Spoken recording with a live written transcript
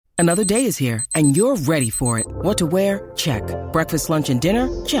Another day is here, and you're ready for it. What to wear? Check. Breakfast, lunch, and dinner?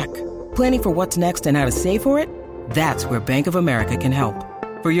 Check. Planning for what's next and how to save for it? That's where Bank of America can help.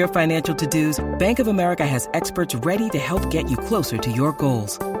 For your financial to-dos, Bank of America has experts ready to help get you closer to your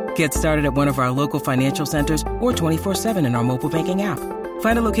goals. Get started at one of our local financial centers or 24/7 in our mobile banking app.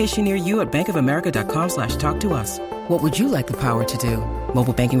 Find a location near you at bankofamerica.com/talktous. What would you like the power to do?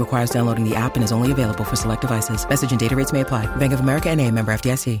 Mobile banking requires downloading the app and is only available for select devices. Message and data rates may apply. Bank of America N.A., member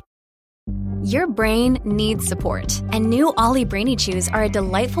FDIC. Your brain needs support, and new Ollie Brainy Chews are a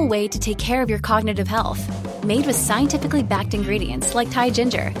delightful way to take care of your cognitive health. Made with scientifically backed ingredients like Thai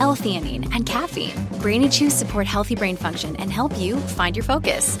ginger, L-theanine, and caffeine, Brainy Chews support healthy brain function and help you find your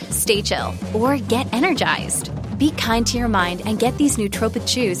focus, stay chill, or get energized. Be kind to your mind and get these nootropic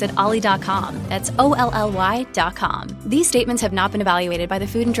chews at ollie.com. That's OLLY.com. These statements have not been evaluated by the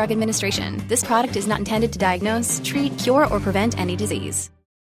Food and Drug Administration. This product is not intended to diagnose, treat, cure, or prevent any disease.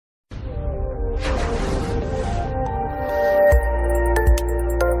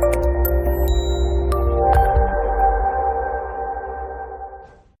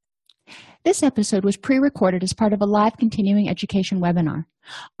 This episode was pre-recorded as part of a live continuing education webinar.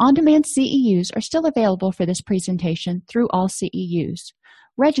 On-demand CEUs are still available for this presentation through All CEUs.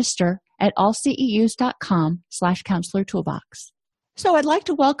 Register at allceus.com/counselor toolbox. So I'd like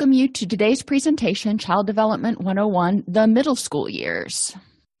to welcome you to today's presentation, Child Development 101, the middle school years.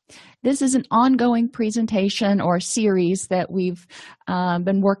 This is an ongoing presentation or series that we've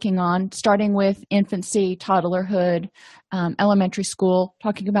been working on, starting with infancy, toddlerhood, elementary school,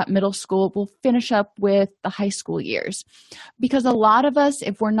 talking about middle school. We'll finish up with the high school years. Because a lot of us,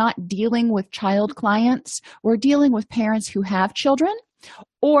 if we're not dealing with child clients, we're dealing with parents who have children,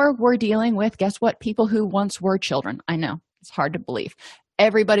 or we're dealing with, guess what, people who once were children. I know, it's hard to believe.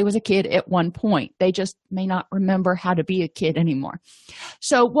 Everybody was a kid at one point. They just may not remember how to be a kid anymore.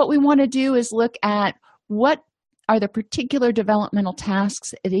 So what we want to do is look at what are the particular developmental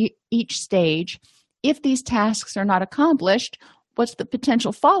tasks at each stage. If these tasks are not accomplished, what's the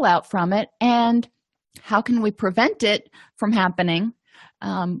potential fallout from it, and how can we prevent it from happening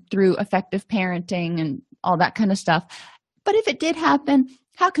through effective parenting and all that kind of stuff. But if it did happen,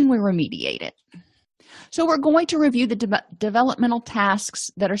 how can we remediate it? So we're going to review the developmental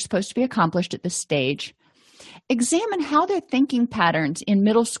tasks that are supposed to be accomplished at this stage. Examine how their thinking patterns in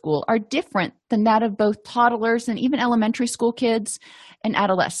middle school are different than that of both toddlers and even elementary school kids and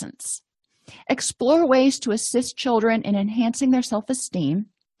adolescents. Explore ways to assist children in enhancing their self-esteem.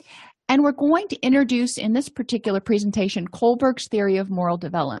 And we're going to introduce in this particular presentation Kohlberg's theory of moral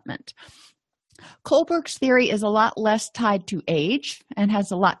development. Kohlberg's theory is a lot less tied to age and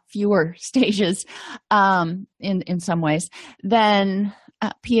has a lot fewer stages in some ways than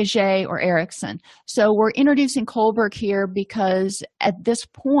Piaget or Erikson. So we're introducing Kohlberg here because at this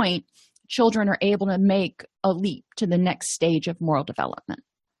point, children are able to make a leap to the next stage of moral development.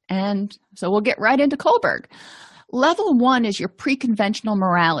 And so we'll get right into Kohlberg. Level 1 is your pre-conventional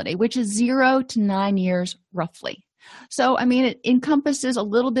morality, which is 0 to 9 years roughly. So, I mean, it encompasses a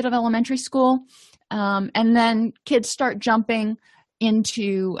little bit of elementary school, and then kids start jumping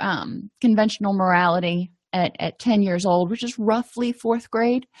into conventional morality at 10 years old, which is roughly 4th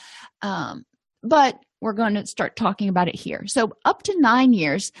grade. But we're going to start talking about it here. So up to 9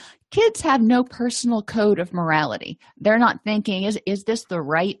 years, kids have no personal code of morality. They're not thinking, is this the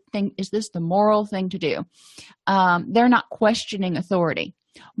right thing? Is this the moral thing to do? They're not questioning authority.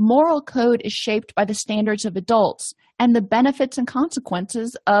 Moral code is shaped by the standards of adults and the benefits and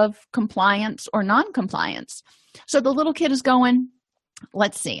consequences of compliance or non-compliance. So the little kid is going,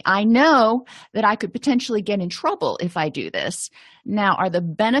 let's see, I know that I could potentially get in trouble if I do this. Now, are the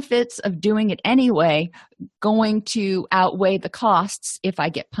benefits of doing it anyway going to outweigh the costs if I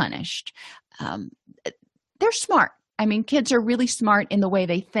get punished? They're smart. I mean, kids are really smart in the way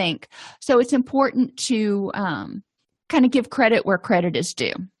they think. So it's important to kind of give credit where credit is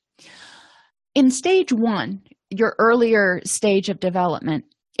due. In stage 1, your earlier stage of development,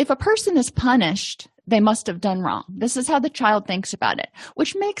 if a person is punished, they must have done wrong. This is how the child thinks about it,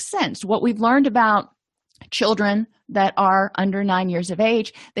 which makes sense. What we've learned about children that are under 9 years of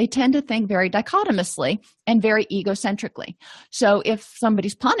age, they tend to think very dichotomously and very egocentrically. So if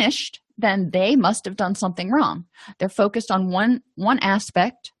somebody's punished, then they must have done something wrong. They're focused on one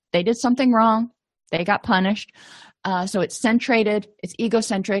aspect. They did something wrong. They got punished. So it's centrated, it's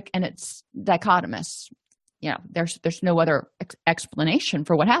egocentric, and it's dichotomous. You know, there's no other explanation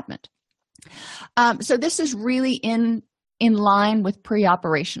for what happened. So this is really in line with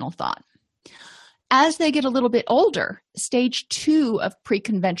pre-operational thought. As they get a little bit older, stage 2 of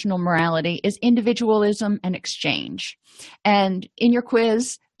pre-conventional morality is individualism and exchange. And in your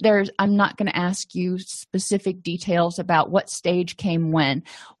quiz, I'm not going to ask you specific details about what stage came when.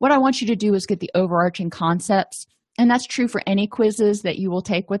 What I want you to do is get the overarching concepts, and that's true for any quizzes that you will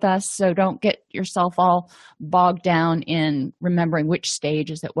take with us, so don't get yourself all bogged down in remembering which stage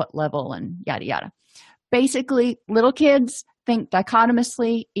is at what level and yada yada. Basically, little kids think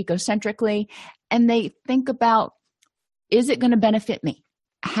dichotomously, egocentrically, and they think about, is it going to benefit me?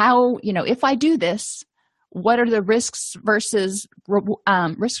 How, if I do this, what are the risks versus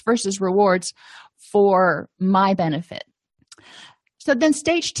rewards for my benefit? So then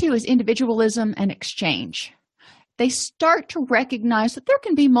stage 2 is individualism and exchange. They start to recognize that there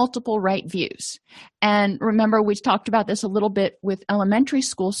can be multiple right views. And remember, we talked about this a little bit with elementary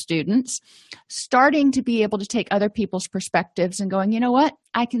school students, starting to be able to take other people's perspectives and going, you know what,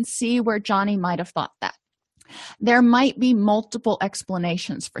 I can see where Johnny might have thought that. There might be multiple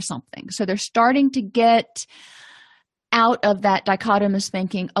explanations for something. So they're starting to get out of that dichotomous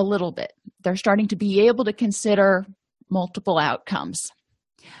thinking a little bit. They're starting to be able to consider multiple outcomes.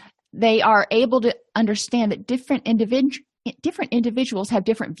 They are able to understand that different individuals have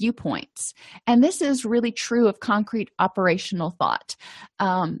different viewpoints. And this is really true of concrete operational thought.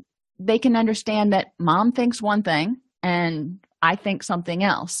 They can understand that mom thinks one thing and I think something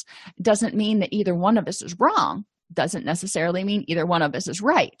else. Doesn't mean that either one of us is wrong. Doesn't necessarily mean either one of us is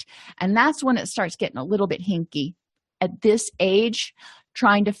right. And that's when it starts getting a little bit hinky at this age,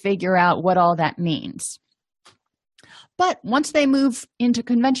 trying to figure out what all that means. But once they move into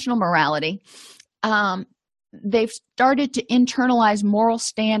conventional morality, they've started to internalize moral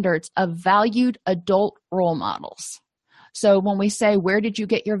standards of valued adult role models. So when we say, where did you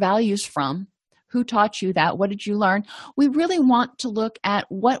get your values from? Who taught you that? What did you learn? We really want to look at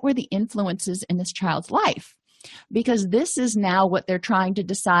what were the influences in this child's life, because this is now what they're trying to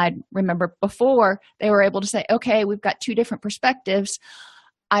decide. Remember, before they were able to say, okay, we've got 2 different perspectives.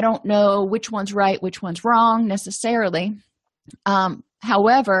 I don't know which one's right, which one's wrong necessarily.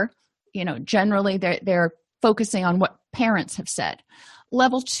 However, generally they're focusing on what parents have said.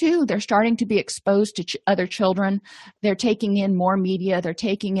 Level 2, they're starting to be exposed to other children. They're taking in more media. They're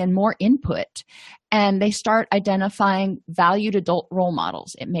taking in more input. And they start identifying valued adult role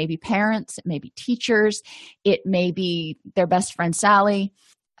models. It may be parents. It may be teachers. It may be their best friend, Sally.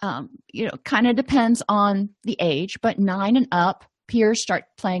 Kind of depends on the age. But 9 and up, peers start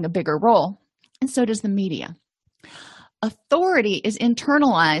playing a bigger role. And so does the media. Authority is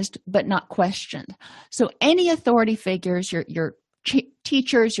internalized but not questioned. So any authority figures, your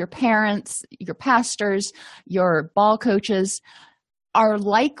teachers, your parents, your pastors, your ball coaches, are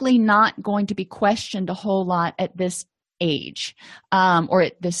likely not going to be questioned a whole lot at this age or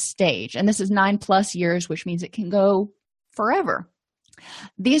at this stage. And this is 9+ years, which means it can go forever.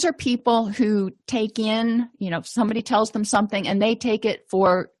 These are people who take in, somebody tells them something and they take it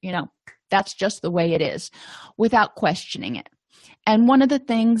for, that's just the way it is without questioning it. And one of the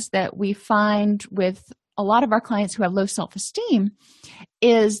things that we find with a lot of our clients who have low self-esteem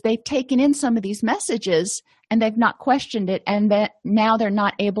is they've taken in some of these messages and they've not questioned it, and that now they're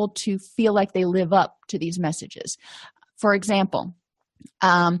not able to feel like they live up to these messages. For example,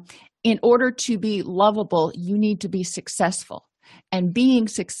 in order to be lovable, you need to be successful. And being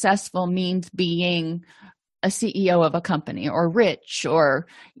successful means being a CEO of a company or rich or,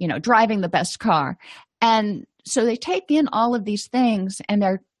 driving the best car. And so they take in all of these things and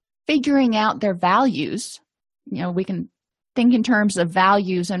they're figuring out their values. We can think in terms of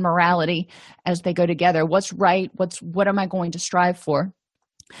values and morality as they go together. What's right? What am I going to strive for?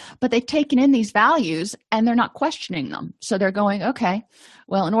 But they've taken in these values and they're not questioning them. So they're going, okay,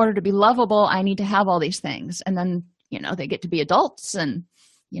 well, in order to be lovable, I need to have all these things. And then, they get to be adults and,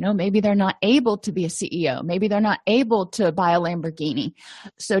 maybe they're not able to be a CEO. Maybe they're not able to buy a Lamborghini.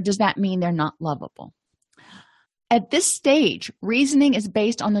 So does that mean they're not lovable? At this stage, reasoning is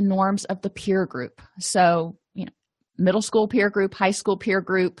based on the norms of the peer group. So, middle school peer group, high school peer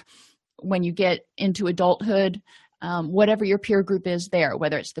group, when you get into adulthood, whatever your peer group is there,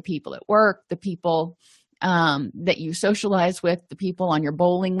 whether it's the people at work, the people that you socialize with, the people on your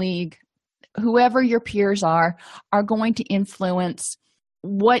bowling league, whoever your peers are going to influence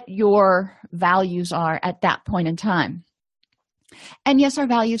what your values are at that point in time. And yes, our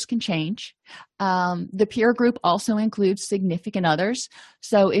values can change. The peer group also includes significant others.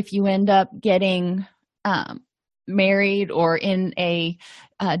 So if you end up getting married or in a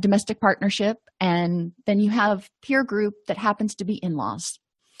domestic partnership, and then you have peer group that happens to be in-laws.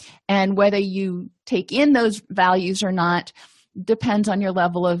 And whether you take in those values or not depends on your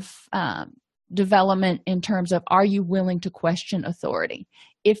level of development in terms of, are you willing to question authority?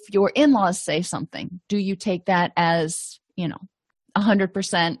 If your in-laws say something, do you take that as,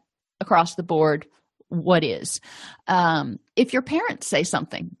 100% across the board, what is? If your parents say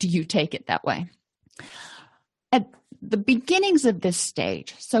something, do you take it that way? At the beginnings of this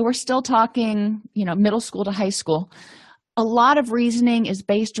stage, so we're still talking, middle school to high school, a lot of reasoning is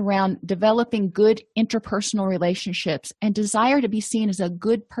based around developing good interpersonal relationships and desire to be seen as a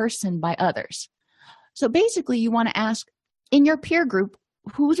good person by others. So basically, you want to ask, in your peer group,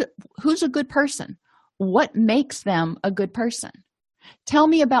 who's a good person? What makes them a good person? Tell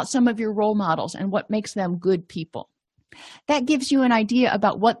me about some of your role models and what makes them good people. That gives you an idea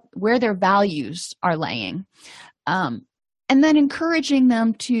about where their values are laying. And then encouraging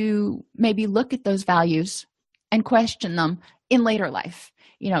them to maybe look at those values and question them in later life,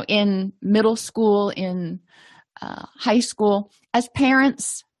 in middle school, in high school. As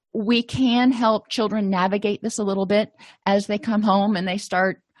parents, we can help children navigate this a little bit as they come home and they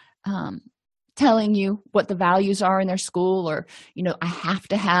start telling you what the values are in their school, or, I have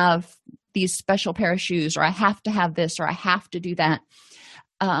to have these special pair of shoes, or I have to have this, or I have to do that.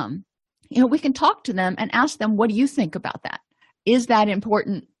 We can talk to them and ask them, what do you think about that? Is that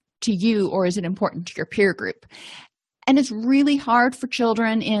important to you, or is it important to your peer group? And it's really hard for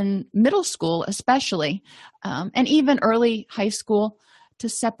children in middle school, especially, and even early high school, to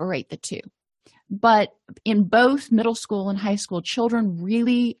separate the two. But in both middle school and high school, children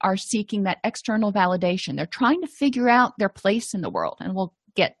really are seeking that external validation. They're trying to figure out their place in the world, and we'll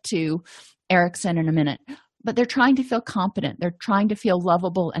get to Erikson in a minute. But they're trying to feel competent. They're trying to feel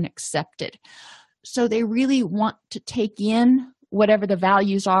lovable and accepted. So they really want to take in whatever the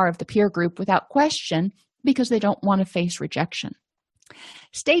values are of the peer group without question, because they don't want to face rejection.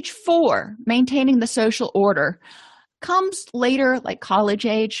 Stage 4, maintaining the social order, comes later, like college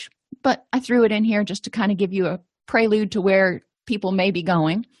age, but I threw it in here just to kind of give you a prelude to where people may be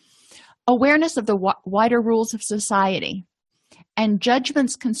going. Awareness of the wider rules of society, and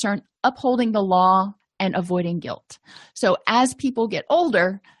judgments concern upholding the law and avoiding guilt. So as people get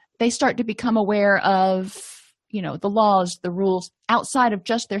older, they start to become aware of, the laws, the rules outside of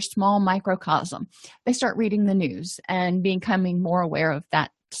just their small microcosm. They start reading the news and becoming more aware of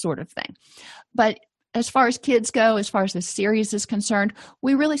that sort of thing. But as far as kids go, as far as the series is concerned,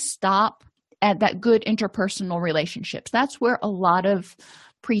 we really stop at that good interpersonal relationships. That's where a lot of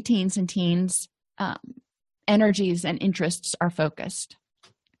preteens and teens' energies and interests are focused.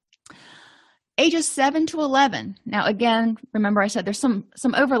 Ages 7 to 11. Now, again, remember I said there's some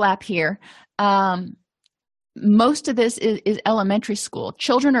overlap here. Most of this is elementary school.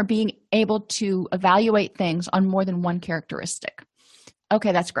 Children are being able to evaluate things on more than one characteristic.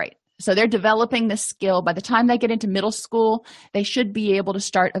 Okay, that's great. So they're developing this skill. By the time they get into middle school, they should be able to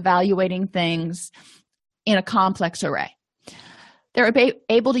start evaluating things in a complex array. They're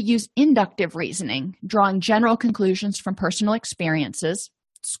able to use inductive reasoning, drawing general conclusions from personal experiences.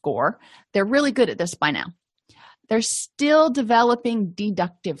 Score. They're really good at this by now. They're still developing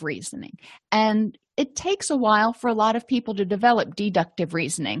deductive reasoning. And it takes a while for a lot of people to develop deductive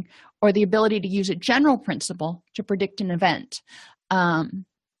reasoning, or the ability to use a general principle to predict an event.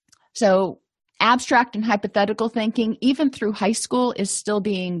 So abstract and hypothetical thinking, even through high school, is still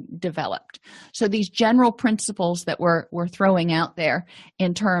being developed. So these general principles that we're throwing out there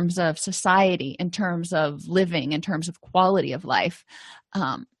in terms of society, in terms of living, in terms of quality of life,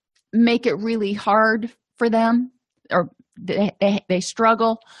 make it really hard for them, or they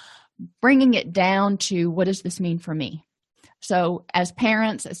struggle bringing it down to, what does this mean for me? So as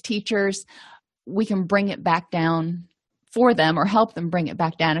parents, as teachers, we can bring it back down for them, or help them bring it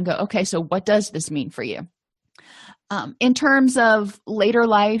back down and go, okay, so what does this mean for you? In terms of later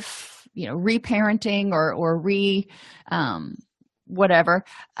life, reparenting or whatever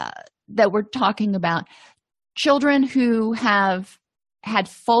that we're talking about, children who have had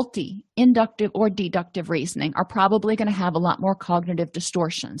faulty inductive or deductive reasoning are probably going to have a lot more cognitive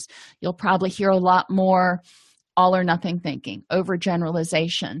distortions. You'll probably hear a lot more all or nothing thinking,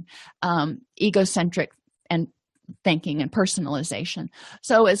 overgeneralization, egocentric and thinking, and personalization.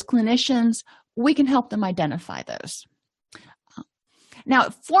 So as clinicians, we can help them identify those. Now,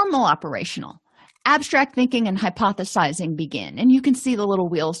 formal operational, abstract thinking and hypothesizing begin, and you can see the little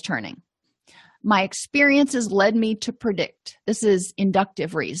wheels turning. My experiences led me to predict. This is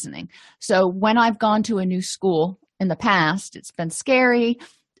inductive reasoning. So when I've gone to a new school in the past, it's been scary,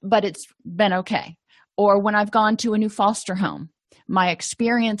 but it's been okay. Or when I've gone to a new foster home, my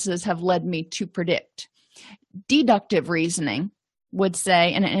experiences have led me to predict. Deductive reasoning would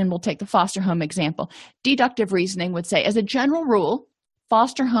say, and we'll take the foster home example, deductive reasoning would say, as a general rule,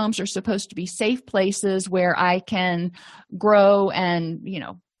 foster homes are supposed to be safe places where I can grow and,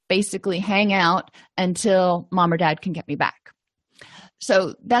 basically hang out until mom or dad can get me back.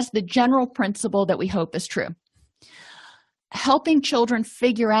 So that's the general principle that we hope is true. Helping children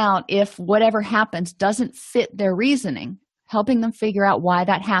figure out if whatever happens doesn't fit their reasoning, helping them figure out why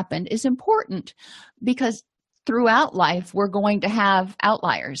that happened is important, because throughout life we're going to have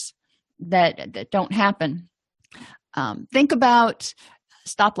outliers that don't happen. Think about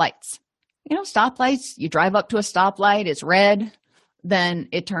stoplights. Stoplights, you drive up to a stoplight, it's red, then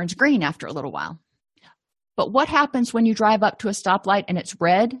it turns green after a little while. But what happens when you drive up to a stoplight and it's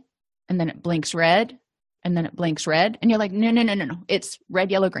red, and then it blinks red, and then it blinks red, and you're like, no, it's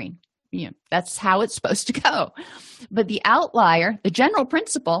red, yellow, green. That's how it's supposed to go. But the outlier, the general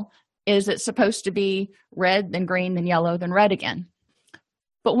principle, is it's supposed to be red, then green, then yellow, then red again.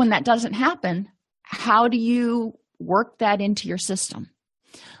 But when that doesn't happen, how do you work that into your system?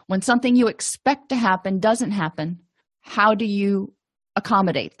 When something you expect to happen doesn't happen, how do you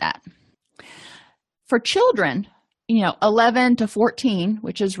accommodate that? For children, 11 to 14,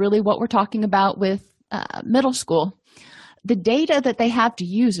 which is really what we're talking about with middle school, the data that they have to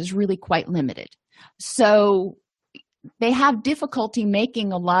use is really quite limited. So they have difficulty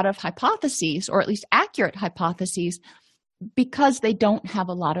making a lot of hypotheses, or at least accurate hypotheses, because they don't have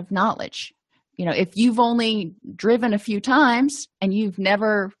a lot of knowledge. If you've only driven a few times and you've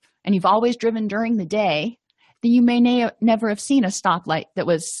always driven during the day, then you may never have seen a stoplight that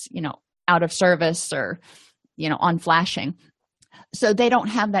was, out of service or, on flashing. So they don't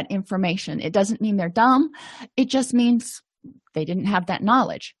have that information. It doesn't mean they're dumb. It just means they didn't have that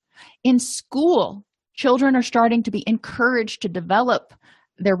knowledge. In school, children are starting to be encouraged to develop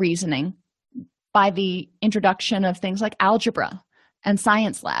their reasoning by the introduction of things like algebra and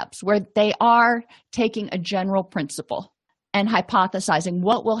science labs, where they are taking a general principle and hypothesizing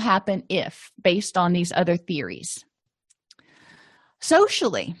what will happen if, based on these other theories.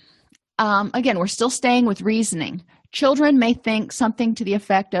 Socially, again, we're still staying with reasoning. Children may think something to the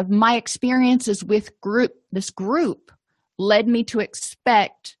effect of, my experiences with this group led me to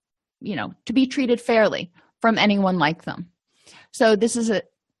expect, to be treated fairly from anyone like them. So this is a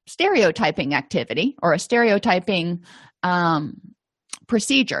stereotyping activity, or a stereotyping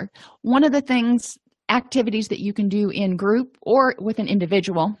procedure. One of the activities that you can do in group or with an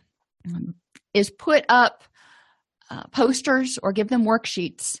individual is put up posters or give them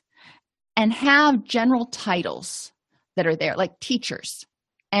worksheets and have general titles that are there, like teachers,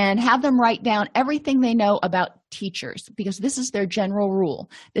 and have them write down everything they know about teachers, because this is their general rule.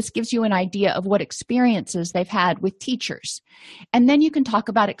 This gives you an idea of what experiences they've had with teachers. And then you can talk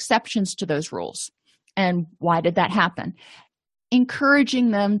about exceptions to those rules and why did that happen.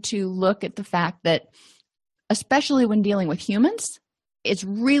 Encouraging them to look at the fact that, especially when dealing with humans, it's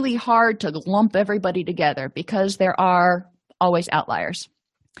really hard to lump everybody together because there are always outliers.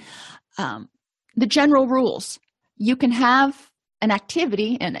 The general rules. You can have an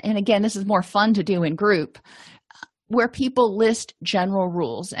activity, and again, this is more fun to do in group, where people list general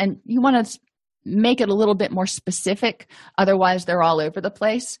rules. And you want to make it a little bit more specific, otherwise they're all over the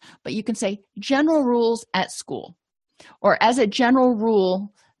place. But you can say general rules at school, or as a general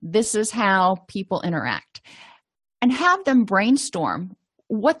rule, this is how people interact. And have them brainstorm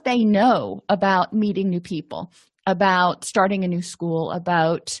what they know about meeting new people, about starting a new school,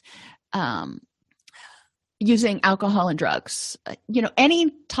 about using alcohol and drugs.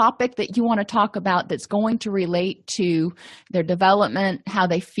 Any topic that you want to talk about that's going to relate to their development, how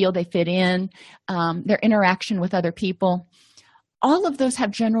they feel they fit in, their interaction with other people. All of those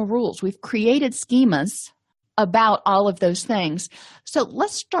have general rules. We've created schemas about all of those things. So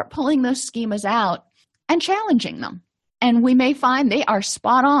let's start pulling those schemas out and challenging them. And we may find they are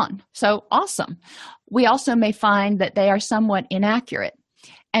spot on. So awesome. We also may find that they are somewhat inaccurate.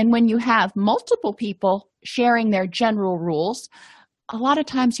 And when you have multiple people sharing their general rules, a lot of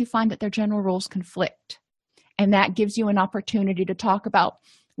times you find that their general rules conflict. And that gives you an opportunity to talk about,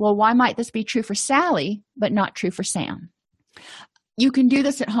 well, why might this be true for Sally, but not true for Sam? You can do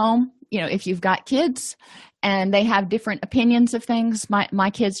this at home, if you've got kids and they have different opinions of things. My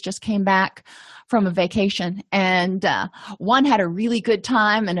kids just came back from a vacation, and one had a really good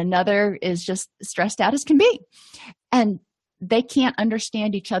time and another is just stressed out as can be. And they can't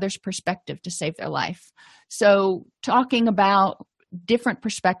understand each other's perspective to save their life. So talking about different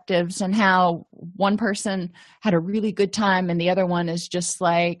perspectives and how one person had a really good time and the other one is just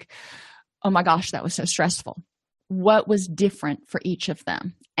like, oh my gosh, that was so stressful. What was different for each of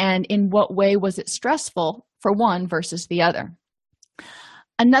them? And in what way was it stressful for one versus the other?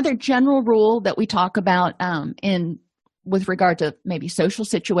 Another general rule that we talk about with regard to maybe social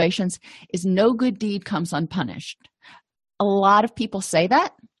situations is no good deed comes unpunished. A lot of people say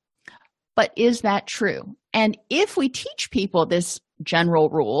that, but is that true? And if we teach people this general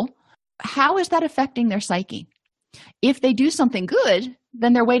rule, how is that affecting their psyche? If they do something good,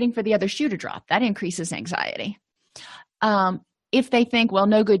 then they're waiting for the other shoe to drop. That increases anxiety. If they think, well,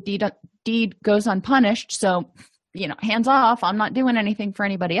 no good deed goes unpunished, so, hands off, I'm not doing anything for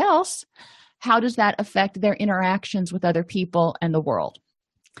anybody else, how does that affect their interactions with other people and the world?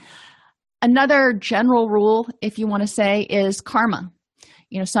 Another general rule, if you want to say, is karma.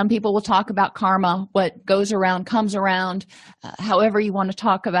 Some people will talk about karma, what goes around comes around, however you want to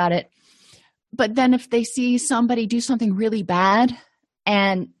talk about it. But then if they see somebody do something really bad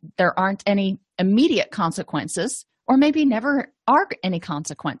and there aren't any immediate consequences, or maybe never are any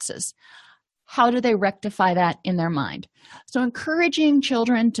consequences, how do they rectify that in their mind? So encouraging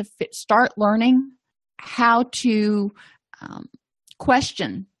children to start learning how to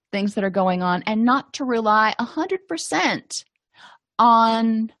question things that are going on and not to rely 100%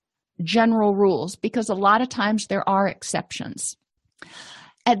 on general rules, because a lot of times there are exceptions.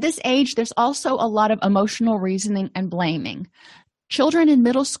 At this age, there's also a lot of emotional reasoning and blaming. Children in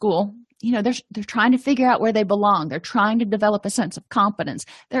middle school, they're trying to figure out where they belong. They're trying to develop a sense of competence.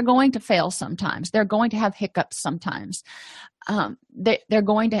 They're going to fail sometimes. They're going to have hiccups sometimes. They're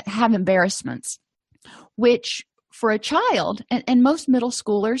going to have embarrassments, which for a child, and most middle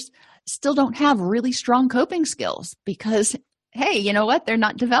schoolers still don't have really strong coping skills because, hey, you know what? They're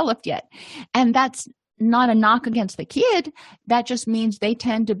not developed yet. And that's not a knock against the kid. That just means they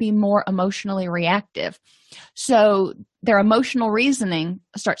tend to be more emotionally reactive. So their emotional reasoning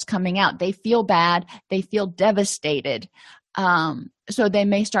starts coming out. They feel bad. They feel devastated. So they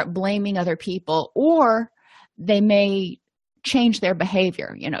may start blaming other people, or they may change their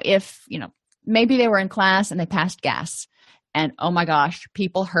behavior. If maybe they were in class and they passed gas, and oh my gosh,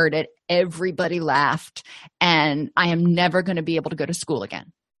 people heard it. Everybody laughed, and I am never going to be able to go to school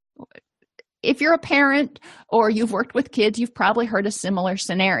again. If you're a parent or you've worked with kids, you've probably heard a similar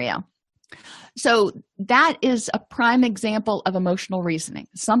scenario. So that is a prime example of emotional reasoning.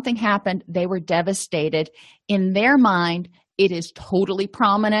 Something happened. They were devastated. In their mind, it is totally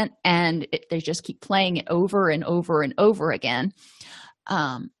prominent, and they just keep playing it over and over and over again.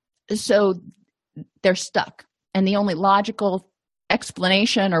 So they're stuck. And the only logical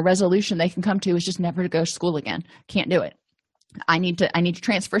explanation or resolution they can come to is just never to go to school again. Can't do it. I need to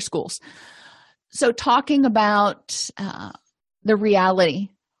transfer schools. So talking about the reality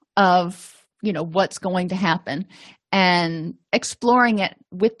of, what's going to happen and exploring it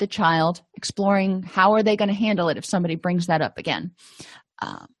with the child, exploring how are they going to handle it if somebody brings that up again,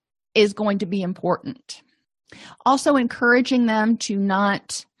 is going to be important. Also encouraging them to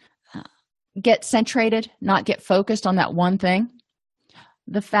not get centrated, not get focused on that one thing.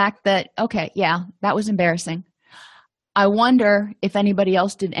 The fact that, okay, yeah, that was embarrassing. I wonder if anybody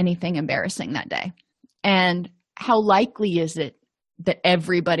else did anything embarrassing that day. And how likely is it that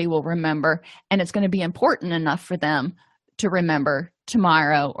everybody will remember, and it's going to be important enough for them to remember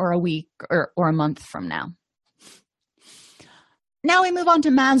tomorrow or a week or a month from now. Now we move on to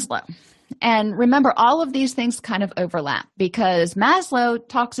Maslow. And remember, all of these things kind of overlap because Maslow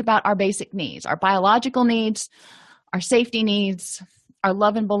talks about our basic needs, our biological needs, our safety needs, our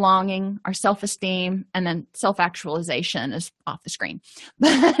love and belonging, our self-esteem, and then self-actualization is off the screen.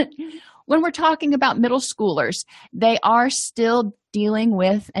 But when we're talking about middle schoolers, they are still dealing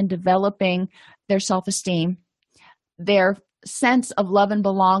with and developing their self-esteem, their sense of love and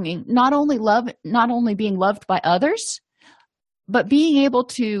belonging, not only being loved by others, but being able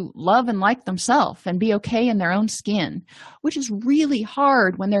to love and like themselves and be okay in their own skin, which is really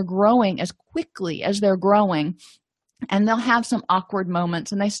hard when they're growing as quickly as they're growing. And they'll have some awkward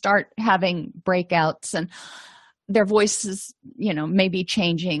moments and they start having breakouts and their voices, may be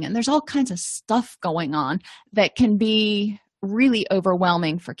changing. And there's all kinds of stuff going on that can be really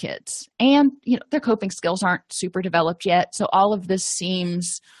overwhelming for kids. And, their coping skills aren't super developed yet. So all of this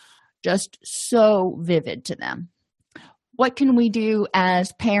seems just so vivid to them. What can we do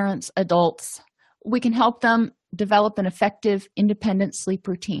as parents, adults? We can help them develop an effective, independent sleep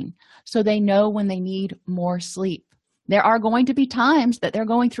routine so they know when they need more sleep. There are going to be times that they're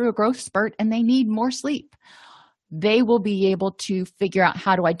going through a growth spurt and they need more sleep. They will be able to figure out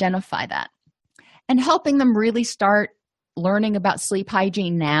how to identify that. And helping them really start learning about sleep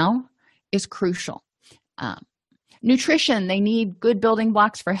hygiene now is crucial. Nutrition, they need good building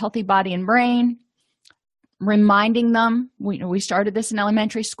blocks for a healthy body and brain. Reminding them, we started this in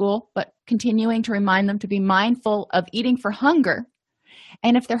elementary school, but continuing to remind them to be mindful of eating for hunger.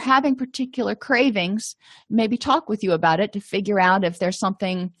 And if they're having particular cravings, maybe talk with you about it to figure out if there's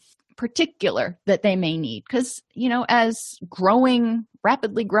something particular that they may need. Because, as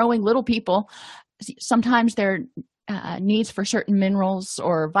rapidly growing little people, sometimes they're needs for certain minerals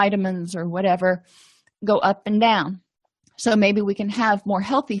or vitamins or whatever go up and down. So maybe we can have more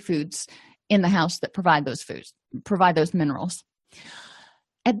healthy foods in the house that provide those minerals.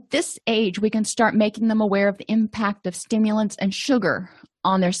 At this age, we can start making them aware of the impact of stimulants and sugar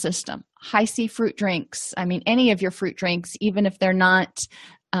on their system. High-C fruit drinks, any of your fruit drinks, even if they're not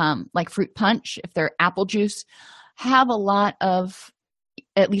like fruit punch, if they're apple juice, have a lot of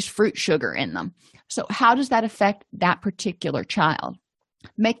at least fruit sugar in them. So how does that affect that particular child?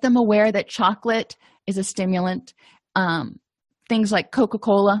 Make them aware that chocolate is a stimulant. Things like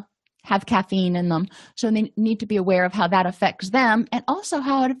Coca-Cola have caffeine in them, so they need to be aware of how that affects them and also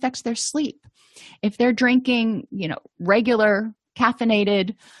how it affects their sleep. If they're drinking, regular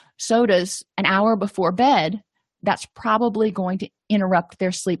caffeinated sodas an hour before bed, that's probably going to interrupt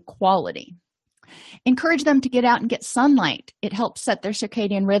their sleep quality. Encourage them to get out and get sunlight. It helps set their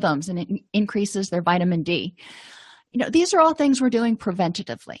circadian rhythms and it increases their vitamin D. These are all things we're doing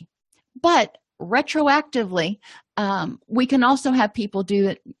preventatively. But retroactively, we can also have people do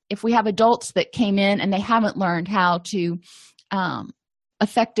it if we have adults that came in and they haven't learned how to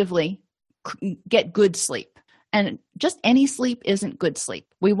effectively get good sleep. And just any sleep isn't good sleep.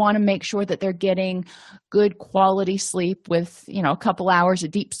 We want to make sure that they're getting good quality sleep with, a couple hours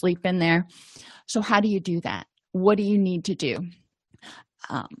of deep sleep in there. So how do you do that? What do you need to do?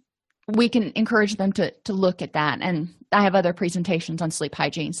 We can encourage them to look at that. And I have other presentations on sleep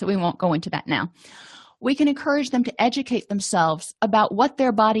hygiene, so we won't go into that now. We can encourage them to educate themselves about what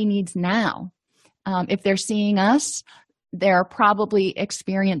their body needs now. If they're seeing us, they're probably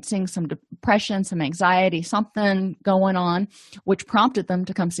experiencing some depression, some anxiety, something going on, which prompted them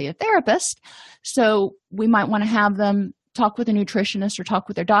to come see a therapist. So we might want to have them talk with a nutritionist or talk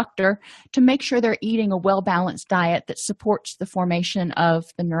with their doctor to make sure they're eating a well-balanced diet that supports the formation of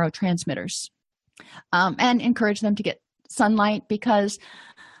the neurotransmitters. And encourage them to get sunlight because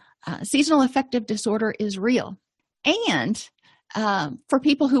seasonal affective disorder is real. And for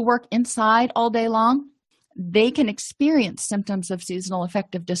people who work inside all day long, they can experience symptoms of seasonal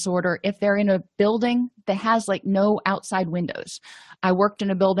affective disorder if they're in a building that has no outside windows. I worked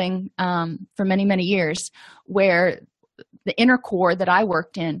in a building for many, many years where the inner core that I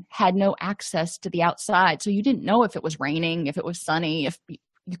worked in had no access to the outside. So you didn't know if it was raining, if it was sunny, if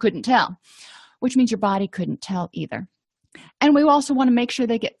you couldn't tell, which means your body couldn't tell either. And we also want to make sure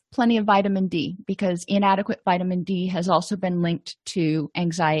they get plenty of vitamin D because inadequate vitamin D has also been linked to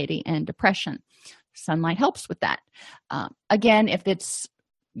anxiety and depression. Sunlight helps with that. Again, if it's,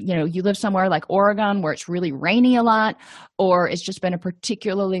 you live somewhere like Oregon where it's really rainy a lot, or it's just been a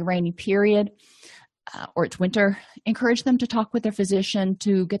particularly rainy period, or it's winter, encourage them to talk with their physician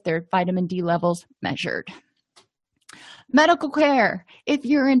to get their vitamin D levels measured. Medical care. If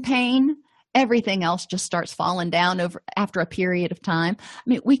you're in pain, everything else just starts falling down after a period of time.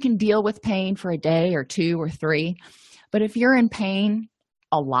 We can deal with pain for a day or two or three, but if you're in pain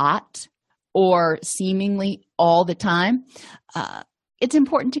a lot or seemingly all the time, it's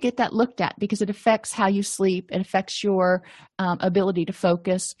important to get that looked at because it affects how you sleep. It affects your ability to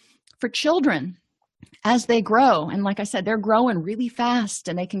focus. For children, as they grow, and like I said, they're growing really fast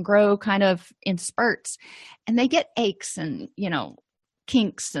and they can grow kind of in spurts, and they get aches and,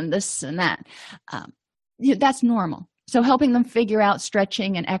 kinks and this and that. That's normal. So helping them figure out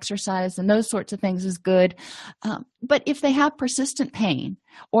stretching and exercise and those sorts of things is good. But if they have persistent pain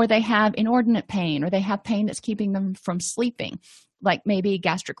or they have inordinate pain or they have pain that's keeping them from sleeping, like maybe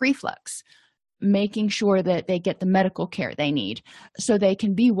gastric reflux, making sure that they get the medical care they need so they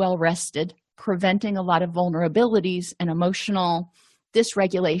can be well rested, preventing a lot of vulnerabilities and emotional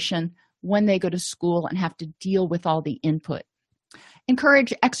dysregulation when they go to school and have to deal with all the input.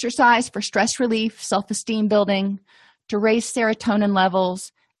 Encourage exercise for stress relief, self-esteem building, to raise serotonin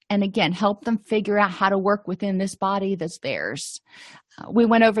levels, and again, help them figure out how to work within this body that's theirs. We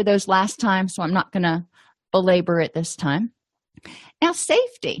went over those last time, so I'm not going to belabor it this time. Now,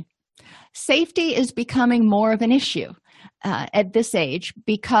 safety. Safety is becoming more of an issue at this age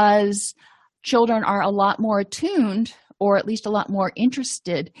because children are a lot more attuned, or at least a lot more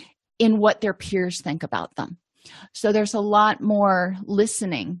interested in what their peers think about them. So there's a lot more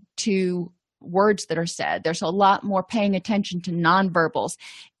listening to words that are said. There's a lot more paying attention to nonverbals.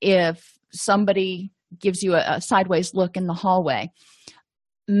 If somebody gives you a sideways look in the hallway,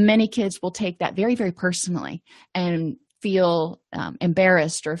 many kids will take that very, very personally and feel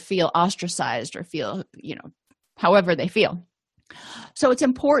embarrassed or feel ostracized or feel, however they feel. So it's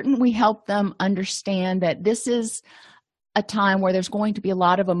important we help them understand that this is a time where there's going to be a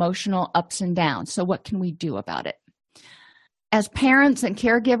lot of emotional ups and downs. So what can we do about it? As parents and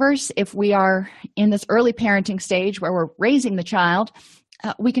caregivers, if we are in this early parenting stage where we're raising the child,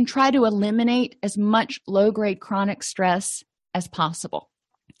 we can try to eliminate as much low-grade chronic stress as possible.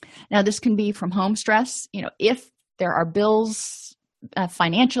 Now, this can be from home stress. If there are bills,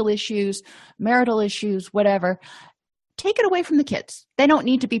 financial issues, marital issues, whatever, take it away from the kids. They don't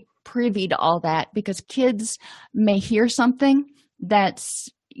need to be privy to all that, because kids may hear something that's,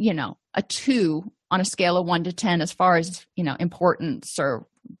 a 2 on a scale of 1 to 10 as far as, importance or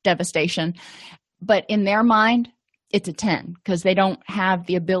devastation. But in their mind, it's a 10, because they don't have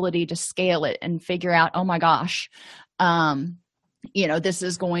the ability to scale it and figure out, oh my gosh, this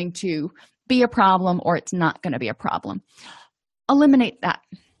is going to be a problem or it's not going to be a problem. Eliminate that.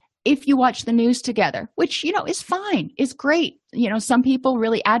 If you watch the news together, which, is fine, is great. Some people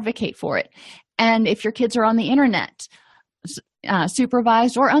really advocate for it. And if your kids are on the internet,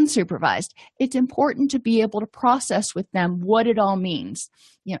 supervised or unsupervised, it's important to be able to process with them what it all means.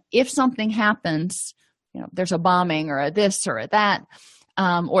 If something happens, there's a bombing or a this or a that,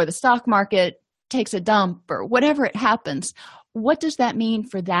 or the stock market takes a dump or whatever it happens, what does that mean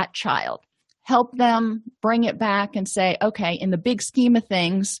for that child? Help them bring it back and say, okay, in the big scheme of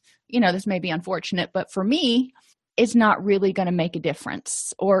things, this may be unfortunate, but for me, it's not really going to make a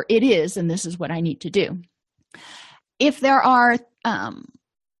difference, or it is, and this is what I need to do. If there are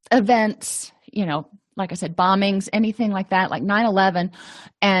events, like I said, bombings, anything like that, like 9/11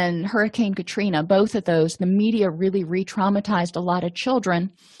 and Hurricane Katrina, both of those, the media really re-traumatized a lot of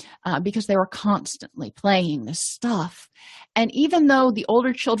children because they were constantly playing this stuff. And even though the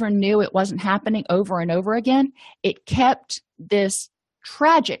older children knew it wasn't happening over and over again, it kept this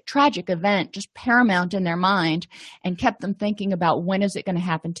tragic event just paramount in their mind and kept them thinking about, when is it going to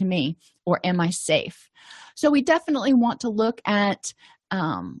happen to me, or am I safe? So we definitely want to look at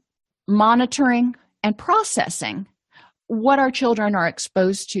monitoring and processing what our children are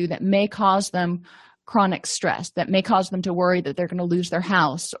exposed to that may cause them chronic stress, that may cause them to worry that they're going to lose their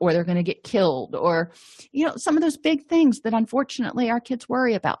house or they're going to get killed, or some of those big things that unfortunately our kids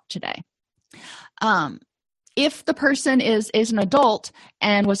worry about today. If the person is an adult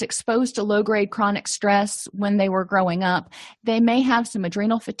and was exposed to low-grade chronic stress when they were growing up, they may have some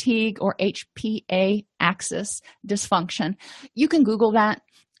adrenal fatigue or HPA axis dysfunction. You can Google that.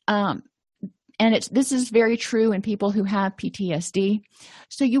 And this is very true in people who have PTSD.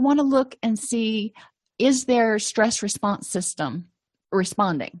 So you want to look and see, is their stress response system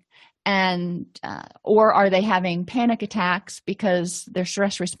responding? And or are they having panic attacks because their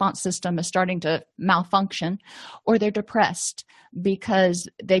stress response system is starting to malfunction, or they're depressed because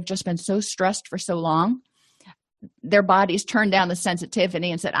they've just been so stressed for so long, their bodies turned down the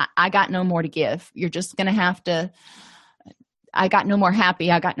sensitivity and said, I got no more to give. You're just going to have to, I got no more happy,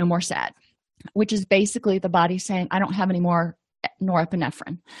 I got no more sad, which is basically the body saying, I don't have any more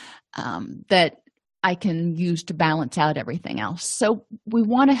norepinephrine that I can use to balance out everything else. So we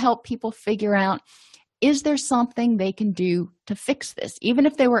want to help people figure out, is there something they can do to fix this, even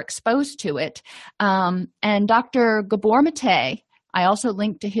if they were exposed to it? And Dr. Gabor Mate, I also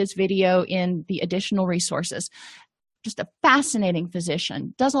linked to his video in the additional resources, just a fascinating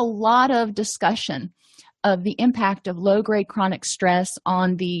physician, does a lot of discussion of the impact of low-grade chronic stress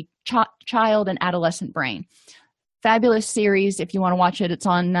on the child and adolescent brain. Fabulous series. If you want to watch it, it's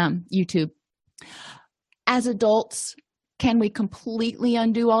on YouTube. As adults, can we completely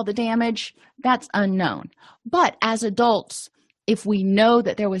undo all the damage? That's unknown. But as adults, if we know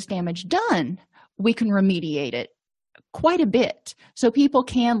that there was damage done, we can remediate it quite a bit. So people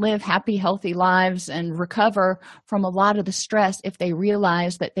can live happy, healthy lives and recover from a lot of the stress if they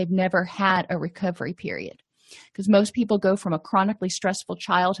realize that they've never had a recovery period. Because most people go from a chronically stressful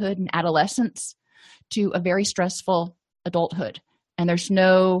childhood and adolescence to a very stressful adulthood. And there's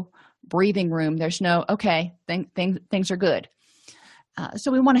no breathing room. There's no, okay, things are good.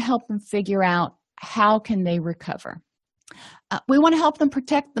 So we want to help them figure out, how can they recover? We want to help them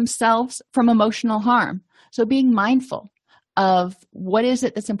protect themselves from emotional harm. So being mindful of, what is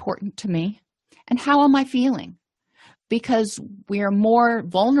it that's important to me and how am I feeling? Because we are more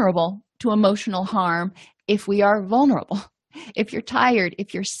vulnerable to emotional harm if we are vulnerable. If you're tired,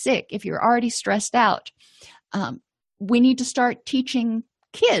 if you're sick, if you're already stressed out, we need to start teaching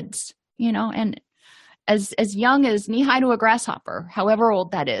kids, and as young as knee-high to a grasshopper, however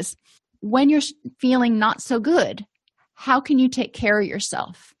old that is, when you're feeling not so good, how can you take care of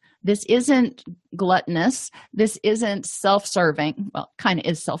yourself? This isn't gluttonous. This isn't self-serving. Well, kind of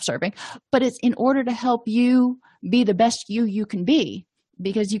is self-serving, but it's in order to help you be the best you can be,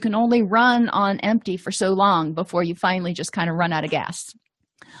 because you can only run on empty for so long before you finally just kind of run out of gas.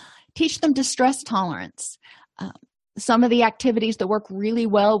 Teach them distress tolerance. Some of the activities that work really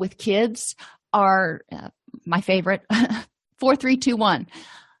well with kids are my favorite 4 3 2 1.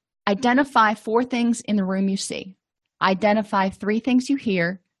 Identify 4 things in the room you see. Identify 3 things you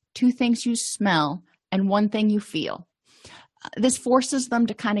hear, 2 things you smell, and 1 thing you feel. This forces them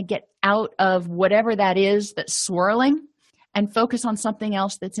to kind of get out of whatever that is that's swirling and focus on something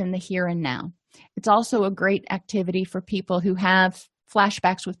else that's in the here and now. It's also a great activity for people who have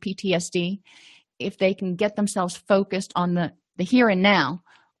flashbacks with PTSD. If they can get themselves focused on the here and now,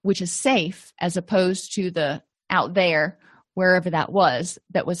 which is safe, as opposed to the out there, wherever that was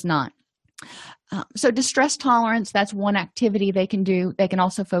not. So distress tolerance, that's one activity they can do. They can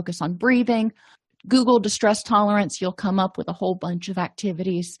also focus on breathing. Google distress tolerance. You'll come up with a whole bunch of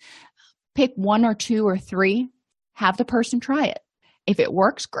activities. Pick 1 or 2 or 3. Have the person try it. If it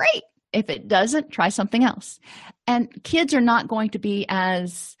works, great. If it doesn't, try something else. And kids are not going to be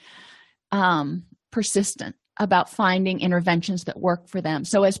as persistent about finding interventions that work for them.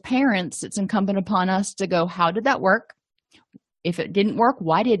 So as parents, it's incumbent upon us to go, how did that work? If it didn't work,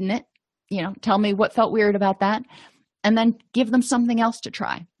 why didn't it? Tell me what felt weird about that, and then give them something else to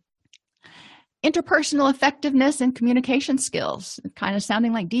try. Interpersonal effectiveness and communication skills, kind of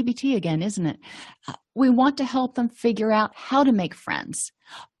sounding like DBT again, isn't it? We want to help them figure out how to make friends,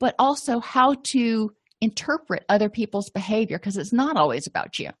 but also how to interpret other people's behavior, because it's not always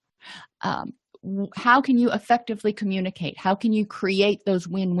about you. How can you effectively communicate? How can you create those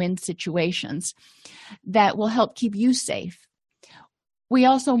win-win situations that will help keep you safe? We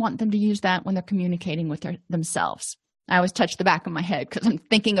also want them to use that when they're communicating with themselves. I always touch the back of my head because I'm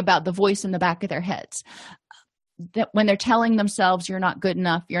thinking about the voice in the back of their heads. That when they're telling themselves, you're not good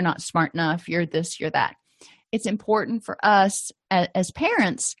enough, you're not smart enough, you're this, you're that. It's important for us as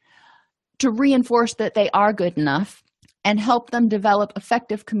parents to reinforce that they are good enough and help them develop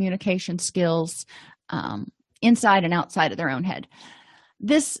effective communication skills inside and outside of their own head.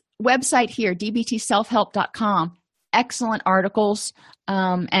 This website here, dbtselfhelp.com, excellent articles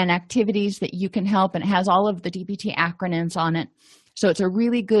and activities that you can help, and it has all of the DBT acronyms on it. So it's a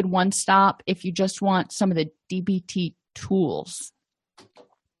really good one-stop if you just want some of the DBT tools.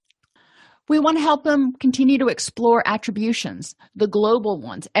 We want to help them continue to explore attributions, the global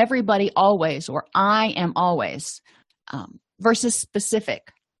ones, everybody always, or I am always, versus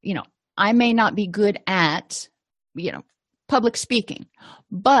specific. I may not be good at, public speaking,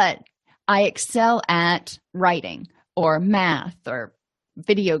 but I excel at writing or math or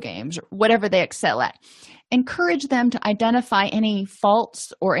video games or whatever they excel at. Encourage them to identify any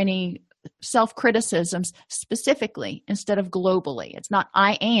faults or any self-criticisms specifically instead of globally. It's not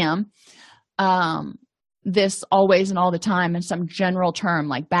I am this always and all the time in some general term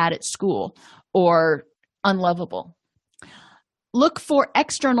like bad at school or unlovable. Look for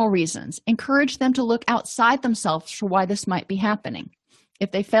external reasons. Encourage them to look outside themselves for why this might be happening.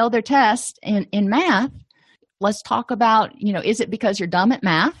 If they fail their test in math, let's talk about, is it because you're dumb at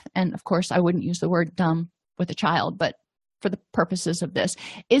math? And of course, I wouldn't use the word dumb with a child, but for the purposes of this,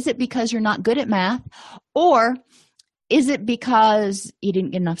 is it because you're not good at math? Or is it because you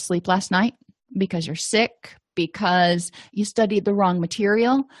didn't get enough sleep last night? Because you're sick? Because you studied the wrong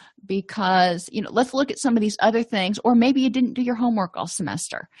material? Because, let's look at some of these other things. Or maybe you didn't do your homework all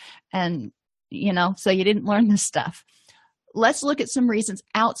semester and, so you didn't learn this stuff. Let's look at some reasons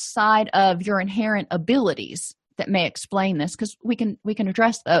outside of your inherent abilities that may explain this, because we can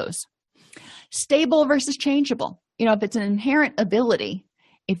address those. Stable versus changeable. If it's an inherent ability,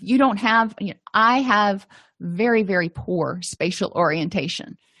 if you don't have, I have very, very poor spatial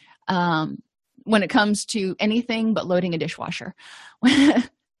orientation when it comes to anything but loading a dishwasher.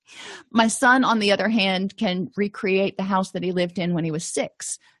 My son, on the other hand, can recreate the house that he lived in when he was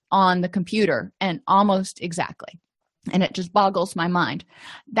 6 on the computer, and almost exactly. And it just boggles my mind.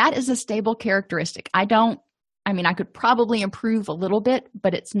 That is a stable characteristic. I could probably improve a little bit,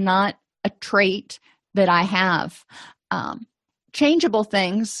 but it's not a trait that I have. Changeable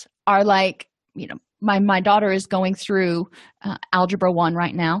things are like, my daughter is going through Algebra 1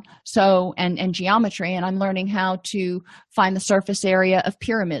 right now, so and geometry, and I'm learning how to find the surface area of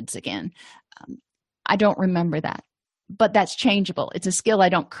pyramids again. I don't remember that, but that's changeable. It's a skill I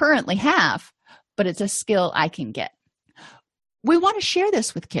don't currently have, but it's a skill I can get. We want to share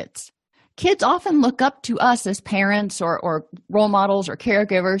this with kids. Kids often look up to us as parents or role models or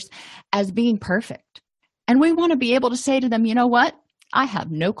caregivers as being perfect. And we want to be able to say to them, you know what? I have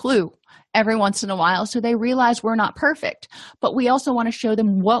no clue every once in a while, so they realize we're not perfect. But we also want to show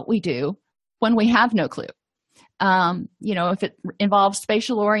them what we do when we have no clue. If it involves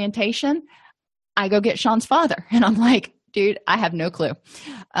spatial orientation, I go get Sean's father, and I'm like, dude, I have no clue.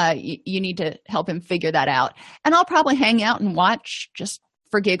 You need to help him figure that out. And I'll probably hang out and watch just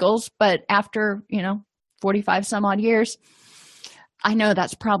for giggles, but after 45 some odd years, I know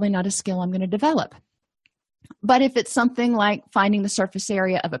that's probably not a skill I'm going to develop. But if it's something like finding the surface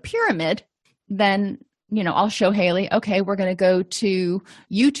area of a pyramid, then I'll show Haley, okay, we're going to go to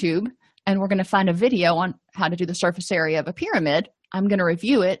YouTube and we're going to find a video on how to do the surface area of a pyramid. I'm going to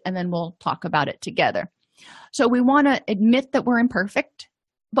review it, and then we'll talk about it together. So we want to admit that we're imperfect,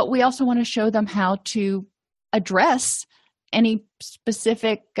 but we also want to show them how to address any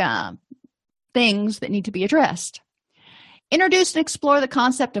specific things that need to be addressed. Introduce and explore the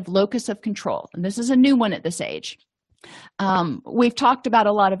concept of locus of control. And this is a new one at this age. We've talked about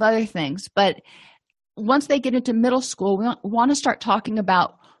a lot of other things, but once they get into middle school, we want to start talking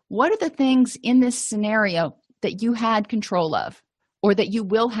about what are the things in this scenario that you had control of or that you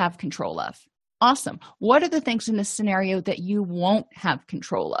will have control of. Awesome. What are the things in this scenario that you won't have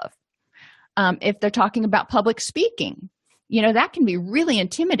control of? If they're talking about public speaking, that can be really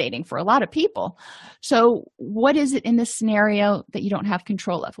intimidating for a lot of people. So what is it in this scenario that you don't have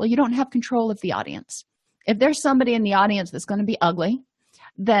control of? Well, you don't have control of the audience. If there's somebody in the audience that's going to be ugly,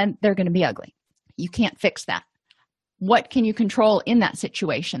 then they're going to be ugly. You can't fix that. What can you control in that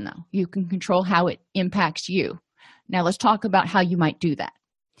situation, though? You can control how it impacts you. Now, let's talk about how you might do that.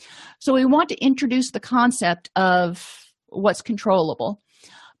 So we want to introduce the concept of what's controllable,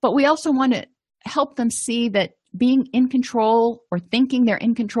 but we also want to help them see that being in control or thinking they're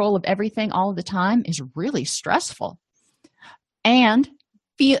in control of everything all the time is really stressful. And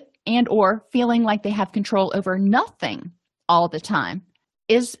or feeling like they have control over nothing all the time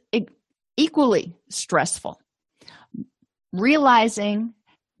is equally stressful. Realizing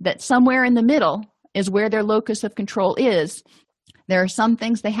that somewhere in the middle is where their locus of control is. There are some